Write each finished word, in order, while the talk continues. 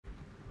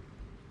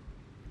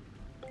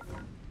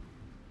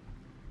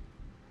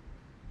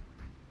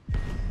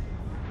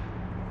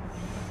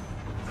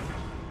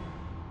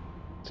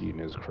Eden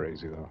is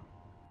crazy, though.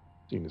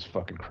 Eden is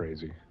fucking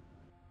crazy.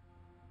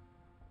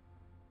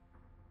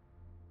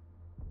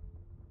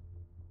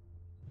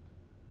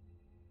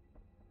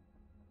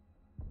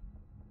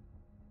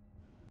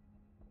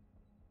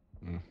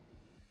 Mm.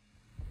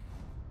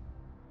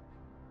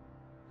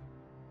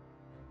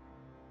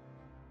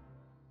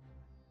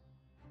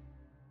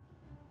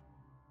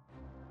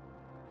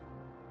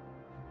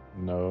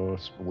 No,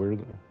 it's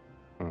weird.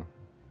 Huh.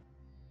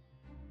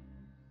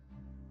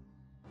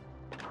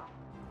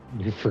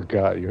 You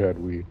forgot you had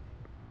weed.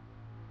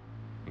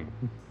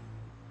 Mhm.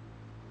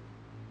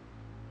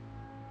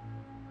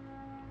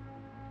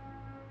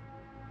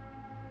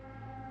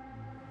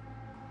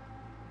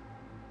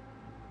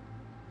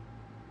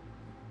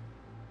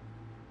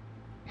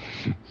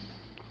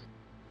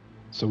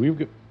 So we've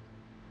got.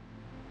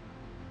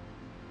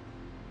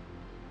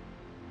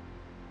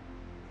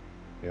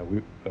 Yeah,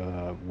 we.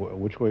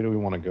 Which way do we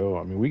want to go?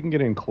 I mean, we can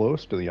get in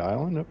close to the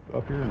island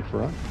up here in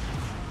front.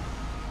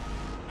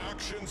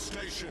 Action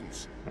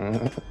stations.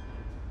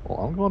 Well,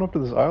 I'm going up to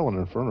this island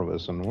in front of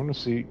us, and we're gonna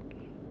see.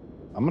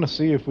 I'm gonna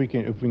see if we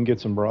can get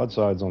some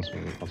broadsides on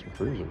some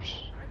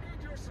cruisers. I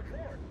need your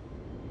support.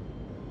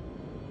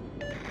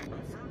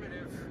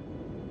 Affirmative.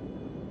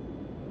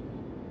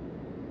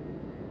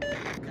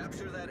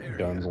 Capture that area.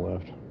 Guns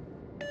left. Affirmative.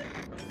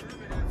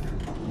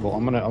 Well,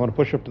 I'm gonna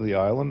push up to the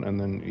island and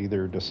then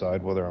either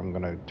decide whether I'm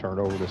gonna turn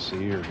over to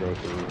sea or go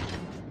through.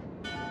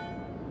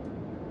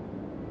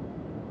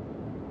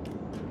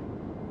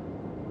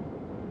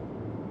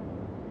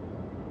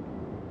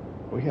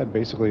 We had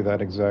basically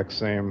that exact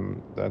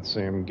same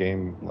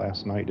game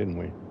last night, didn't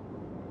we?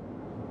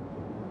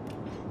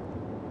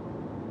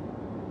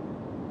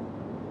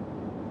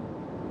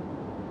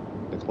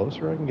 The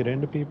closer I can get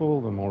into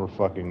people, the more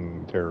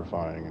fucking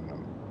terrifying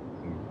and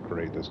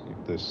great this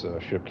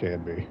ship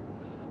can be.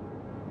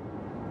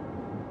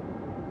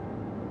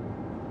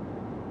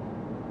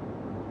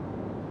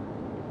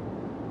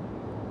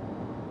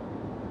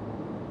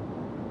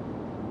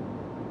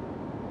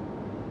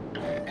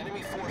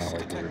 Enemy force Not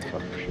like weird detected.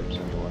 fucking ships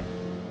anyway.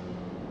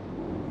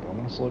 Do I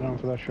want to slow down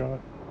for that shot?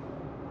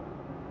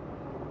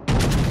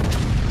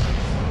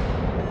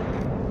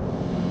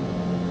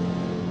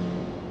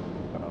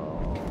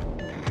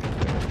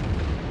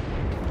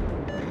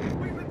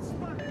 We've been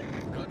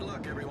spotted. Good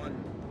luck, everyone.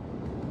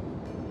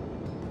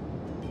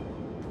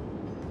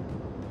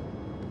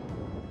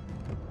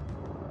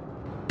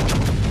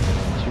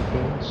 Two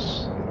pins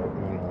and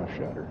a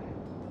shatter.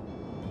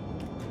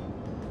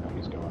 Now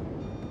he's gone.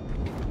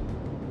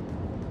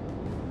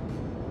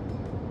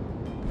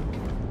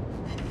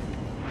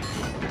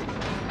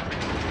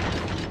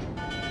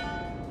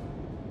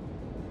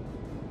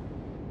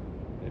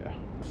 Yeah,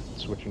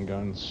 switching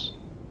guns.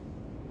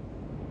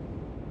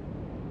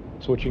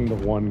 Switching to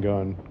one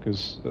gun,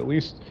 because at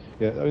least,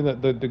 yeah, I mean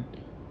the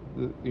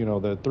you know,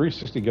 the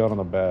 360 gun on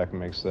the back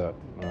makes that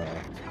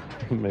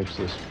makes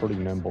this pretty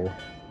nimble.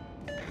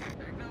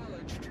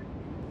 Acknowledged.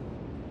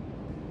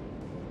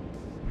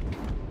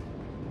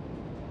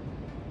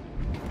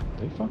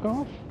 They fuck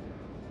off?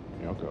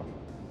 Yeah, okay.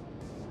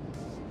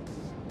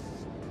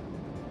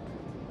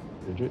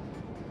 Fidget?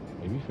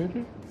 Maybe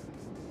fidget?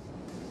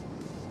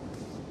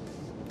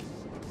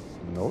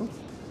 North?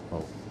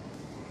 Oh.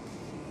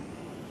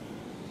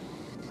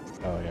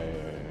 Oh, yeah.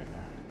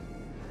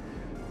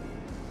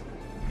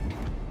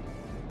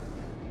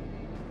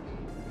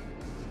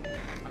 I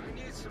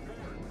need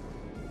support.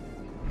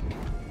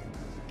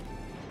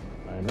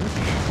 I know.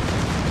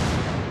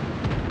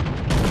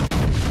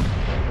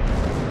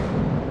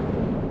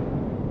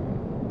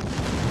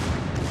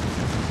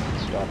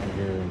 Stopping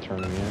here and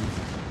turning in.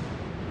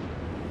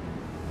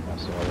 I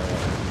saw that.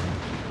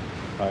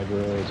 Hydra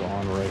is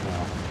on right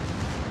now.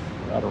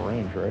 We're out of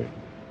range, right?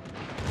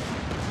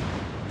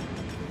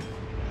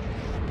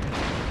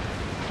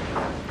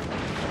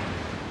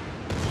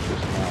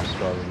 Just now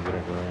starting to get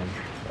into range.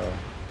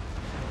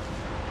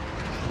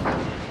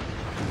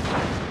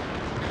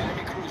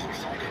 Enemy cruiser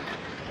sighted.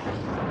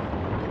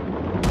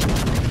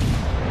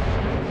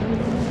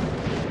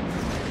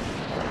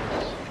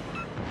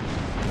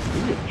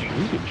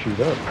 He's getting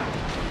chewed up.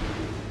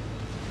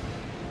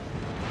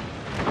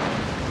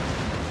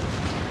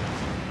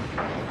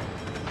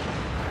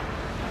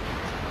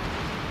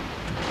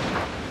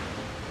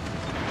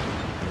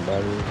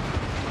 Battery.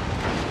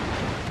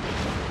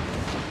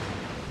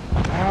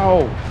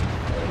 Ow!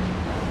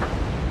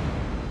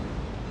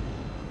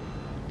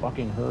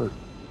 Fucking hurt.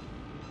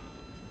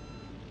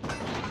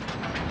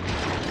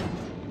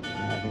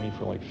 Had me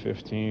for like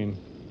 15.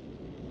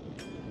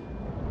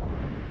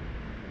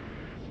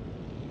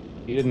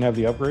 He didn't have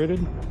the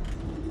upgraded?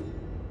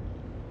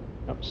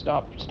 No,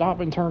 stop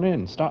and turn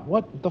in. Stop.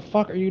 What the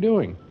fuck are you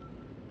doing?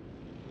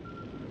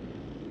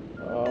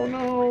 Oh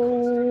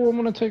no, I'm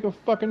gonna take a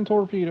fucking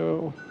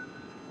torpedo.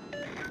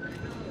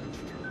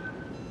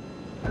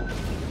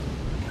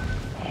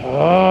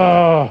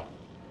 Ah!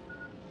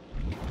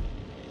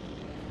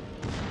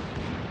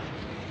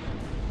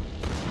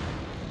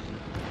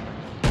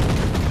 A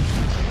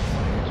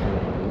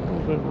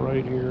little bit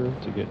right here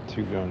to get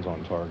 2 guns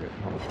on target.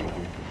 How much would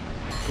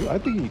you? I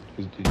think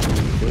he is. Did you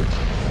hit?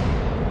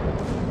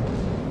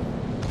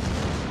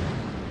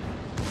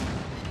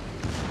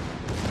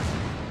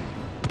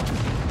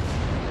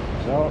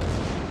 He's out.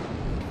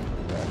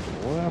 Back to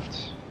the left.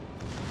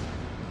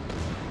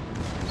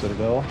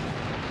 Citadel.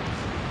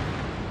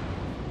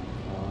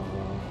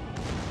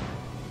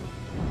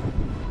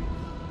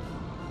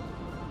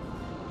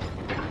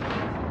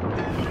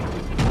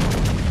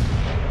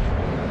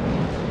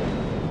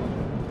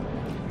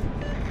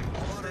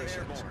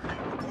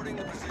 Reporting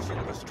the position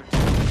of a strategic.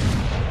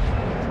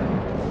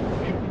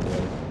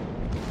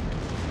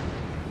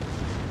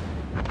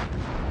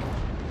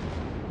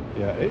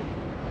 Yeah,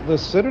 the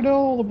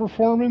Citadel, the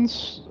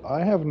performance, I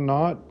have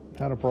not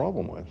had a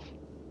problem with.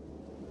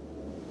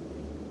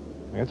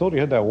 Like I told you,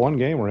 I had that one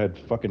game where I had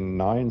fucking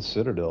 9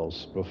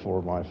 Citadels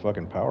before my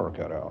fucking power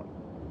cut out.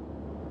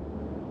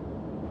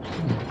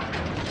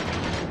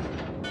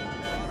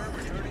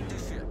 Returning to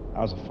ship.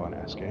 That was a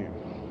fun-ass game.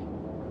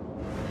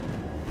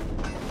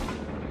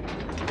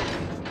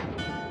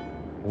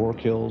 4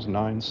 kills,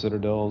 9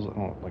 Citadels, I don't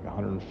know, like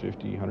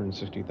 150,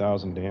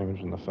 160,000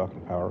 damage and the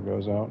fucking power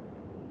goes out.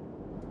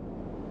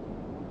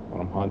 When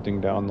I'm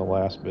hunting down the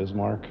last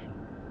Bismarck.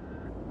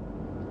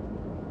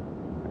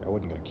 I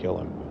wasn't gonna kill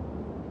him, but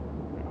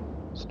you know,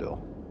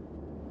 still.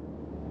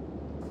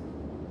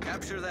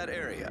 Capture that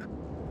area.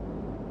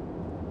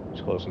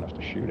 He's close enough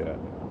to shoot at,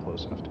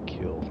 close enough to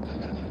kill.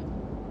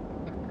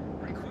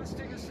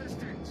 Requesting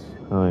assistance.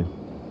 Hi.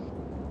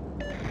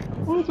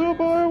 What's up,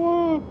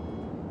 Iowa?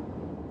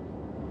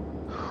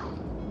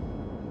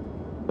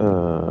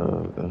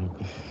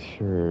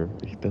 Sure,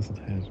 he doesn't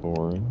have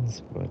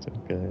horns, but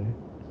okay.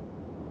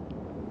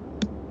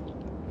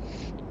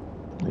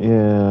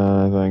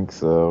 Yeah, I think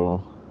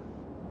so.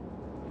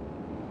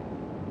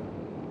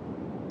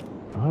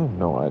 I have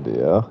no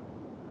idea.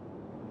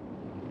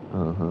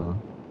 Uh-huh.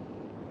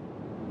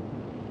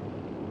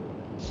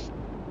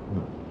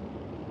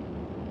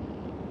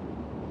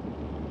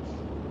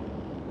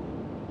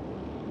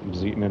 I'm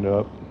zeeting it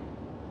up.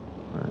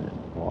 Alright.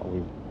 Well,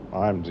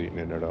 I'm zeeting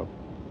it up.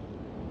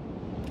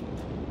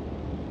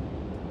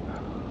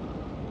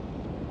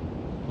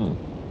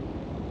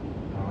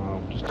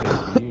 Just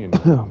take me and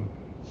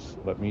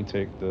let me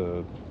take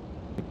the.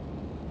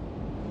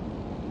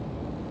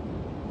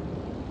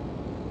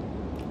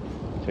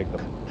 Take the.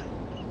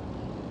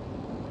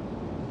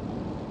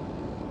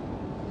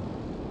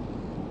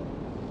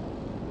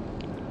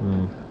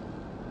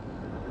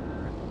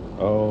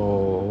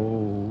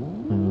 Oh.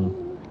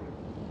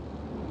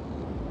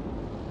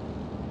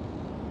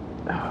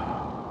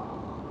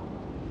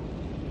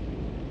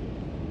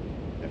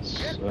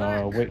 Yes.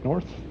 Wait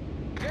north.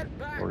 Get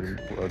back.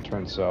 Or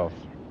turn south.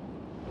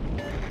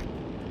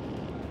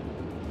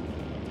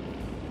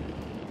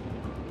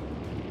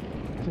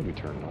 I think we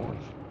turn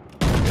north.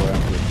 Go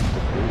after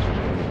the cruisers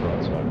and the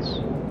broadsides.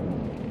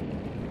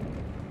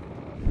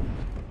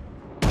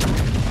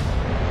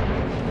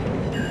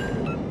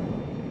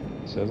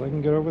 It says I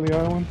can get over the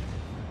island.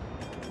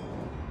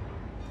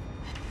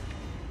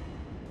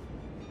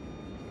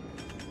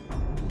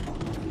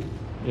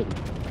 Yep.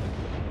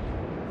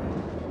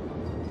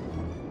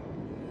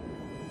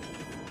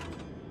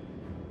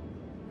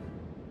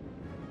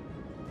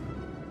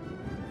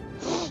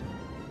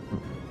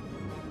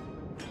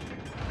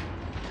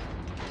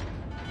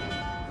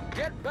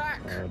 Get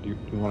back. Do you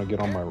want to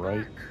get on my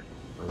right?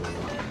 Or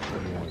where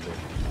do you want to go?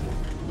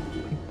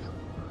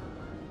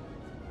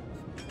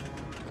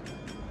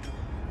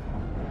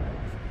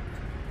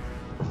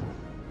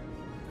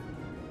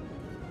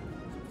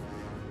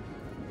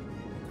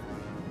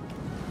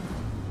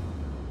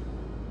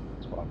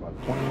 Spot by the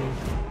plane.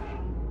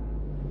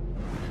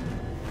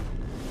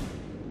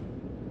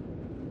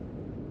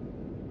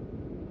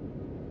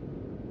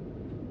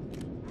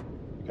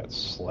 Got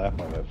slapped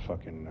by that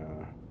fucking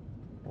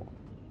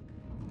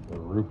the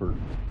Rupert.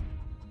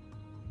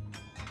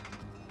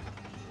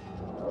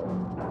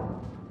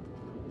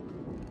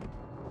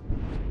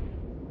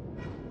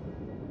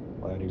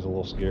 Glad he's a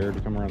little scared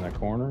to come around that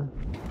corner.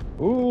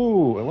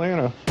 Ooh,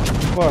 Atlanta.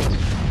 Fucked.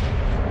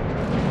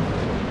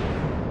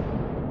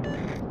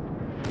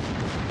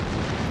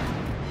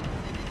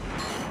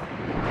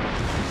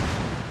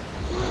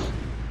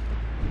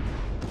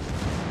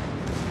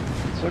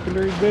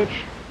 Secondaries,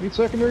 bitch. Need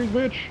secondaries,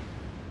 bitch.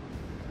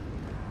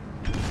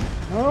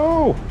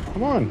 Oh,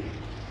 come on.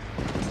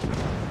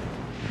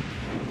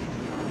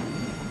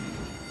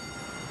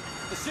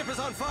 The ship is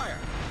on fire.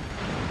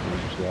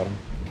 Just got him.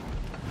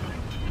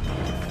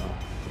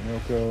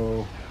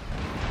 Miyoko.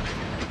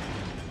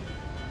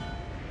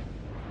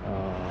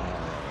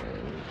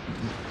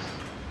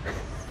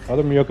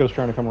 Other Miyoko's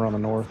trying to come around the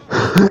north.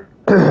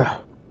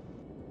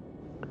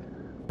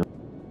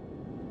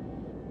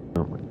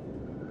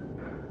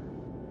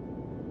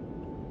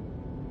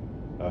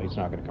 He's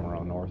not going to come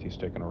around the north. He's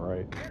taking a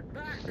right.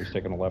 Or he's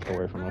taking a left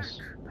away from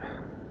us.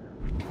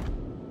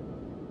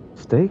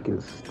 Steak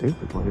is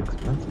stupidly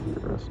expensive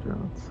at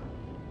restaurants.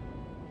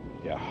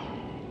 Yeah.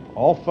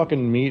 All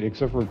fucking meat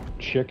except for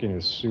chicken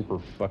is super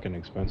fucking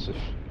expensive.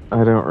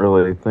 I don't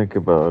really think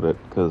about it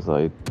because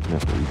I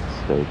never eat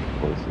steak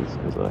places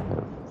because I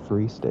have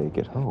free steak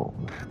at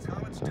home. That's how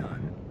it's But,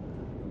 done.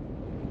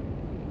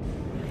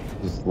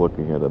 just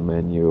looking at a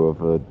menu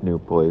of a new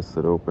place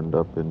that opened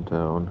up in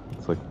town.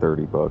 It's like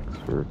 $30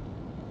 for,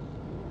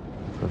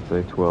 let's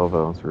say,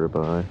 12-ounce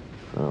ribeye.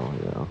 So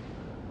yeah,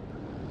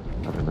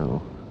 I don't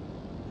know.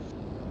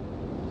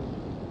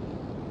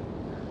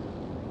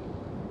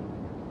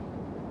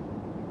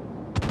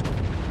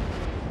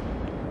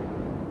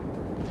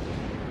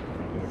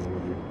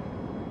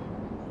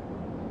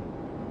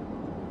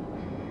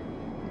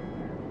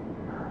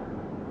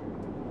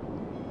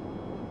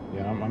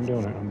 Yeah, I'm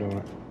doing it. I'm doing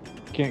it.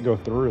 Can't go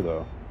through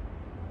though.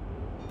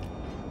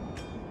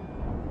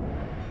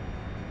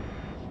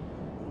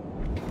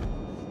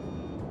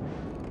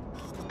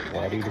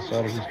 Laddie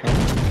decided he's coming.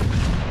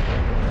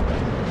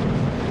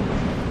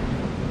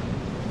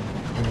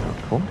 Yeah,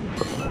 $20.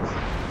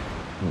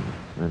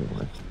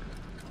 Anyway.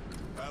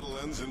 Battle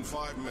ends in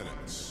 5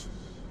 minutes.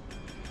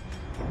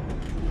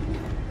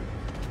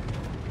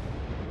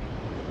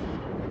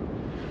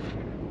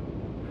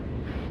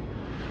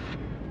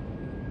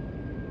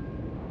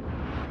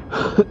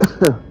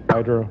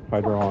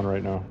 Hydro on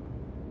right now.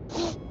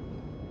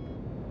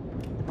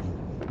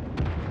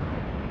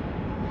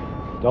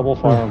 Double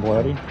fire on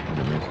Vladdy.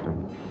 I missed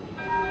him.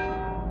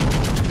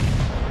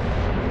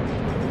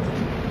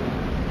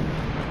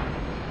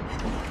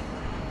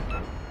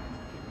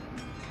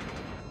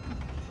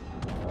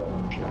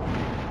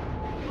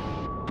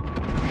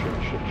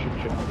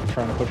 Shit. I'm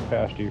trying to push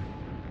past you.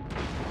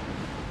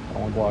 I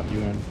don't want to block you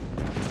in.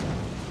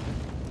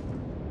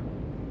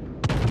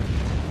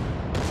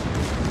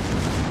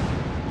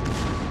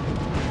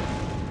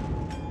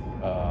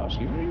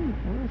 Excuse me?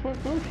 Where the fuck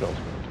those shells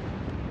went?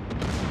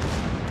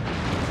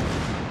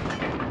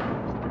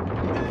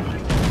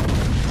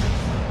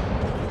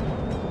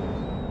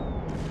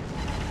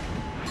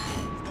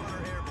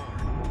 Spotter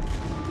airborne.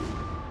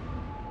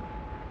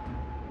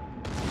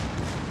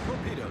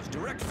 Torpedoes,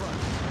 direct front.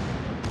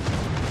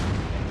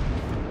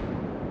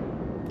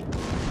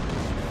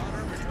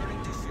 Spotter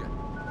returning to ship.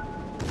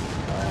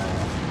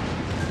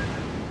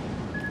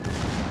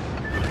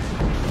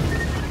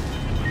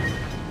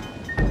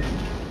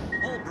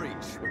 Hull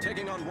breach. We're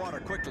taking on water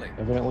quickly.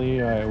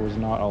 Evidently, I was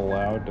not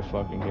allowed to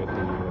fucking hit the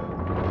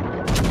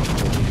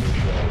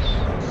shells.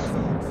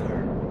 Sir.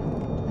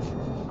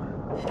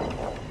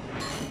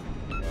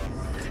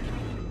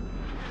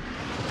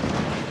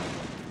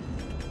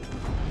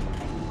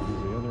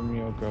 The other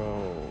Miyoko.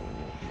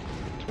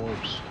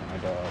 Torps, can I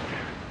dodge?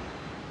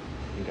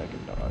 I think I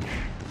can dodge.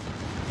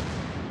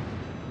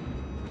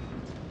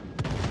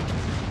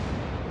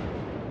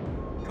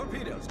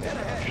 Torpedoes, dead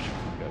ahead.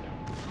 Good.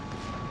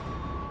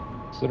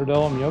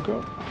 Citadel and Miyoko?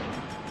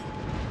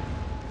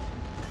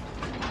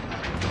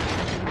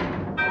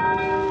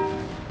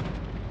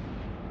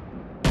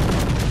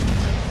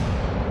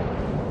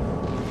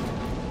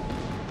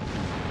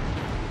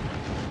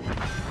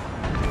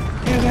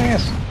 His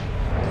ass!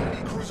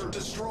 Enemy cruiser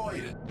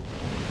destroyed.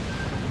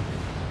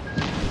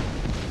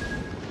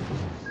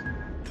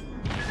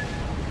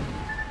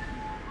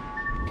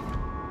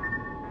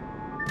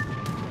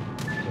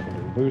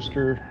 Secondary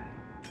booster.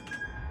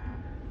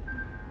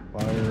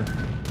 Fire.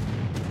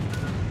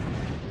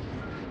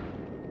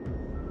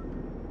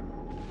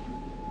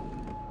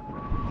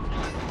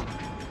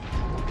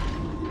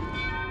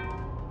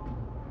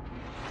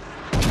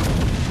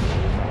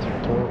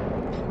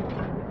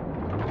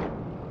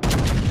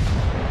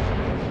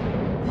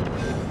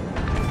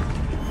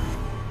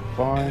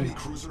 Enemy Fine.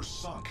 cruiser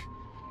sunk.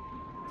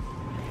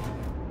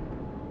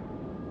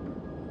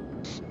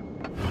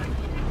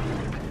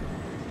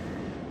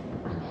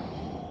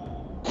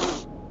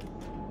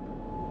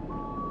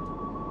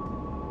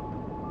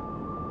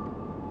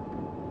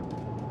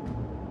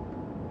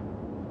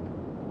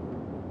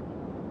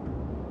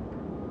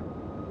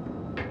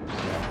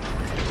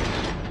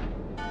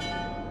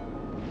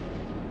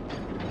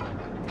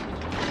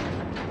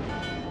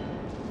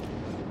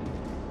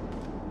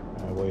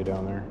 Way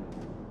down there.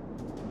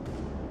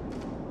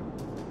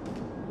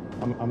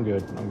 I'm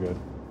good. I'm good.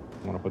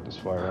 I want to put this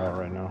fire out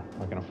right now.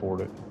 I can afford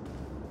it.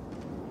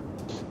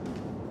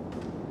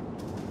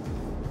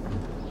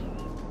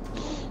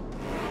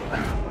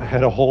 I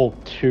had a whole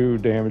 2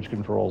 damage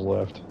controls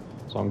left,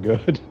 so I'm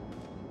good.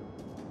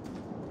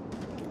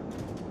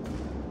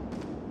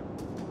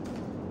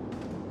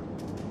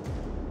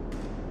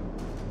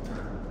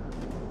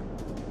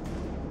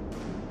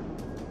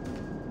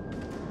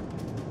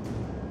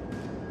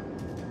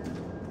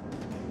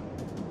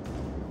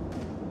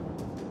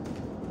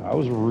 I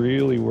was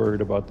really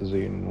worried about the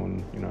Zeton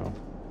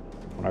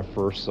when I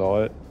first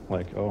saw it.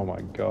 Like, oh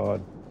my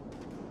god.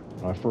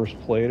 When I first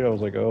played it, I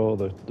was like, oh,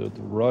 the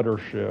rudder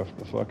shift,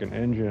 the fucking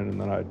engine, and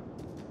then I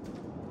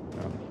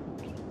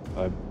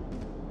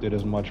did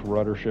as much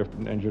rudder shift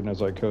and engine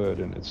as I could,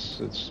 and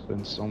it's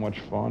been so much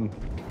fun.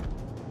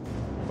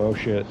 Oh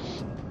shit,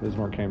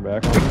 Bismarck came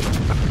back.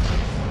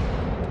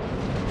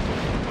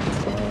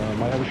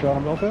 might have a shot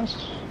on Belfast.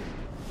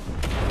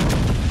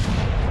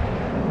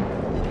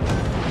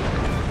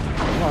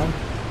 Come on.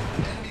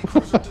 Enemy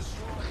cruiser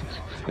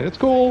destroyed. It's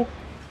cool.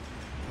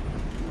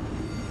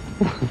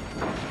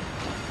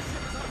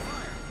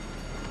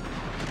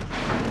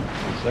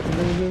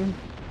 Secondary zoom?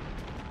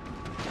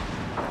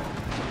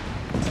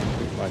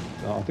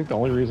 I think the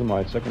only reason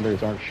my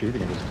secondaries aren't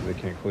shooting is because they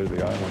can't clear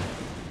the island.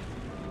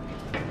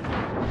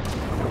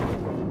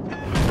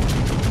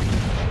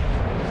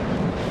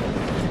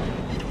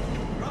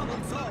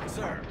 Problem solved,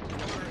 sir.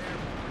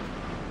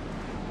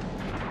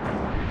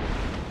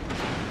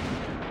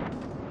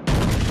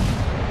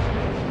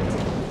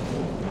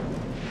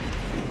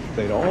 If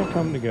they'd all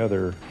come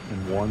together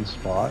in one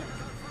spot,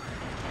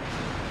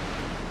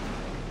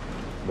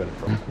 better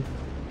trouble.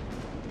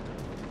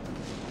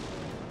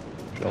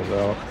 Shells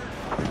out.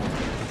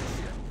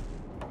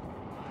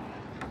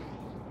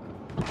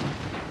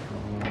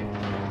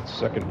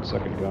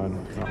 Second gun.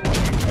 Not much.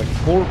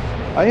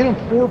 I hit him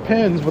 4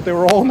 pins, but they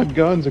were all in the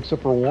guns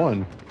except for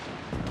one.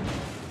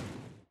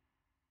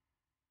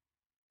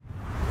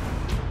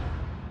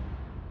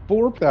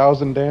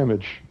 $4,000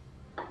 damage.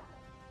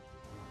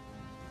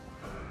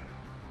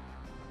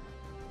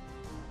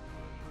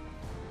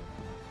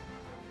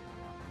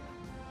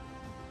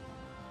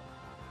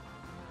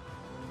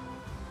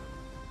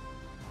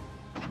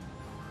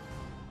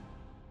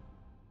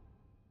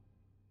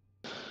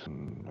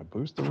 I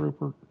boost the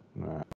Rupert? Nah.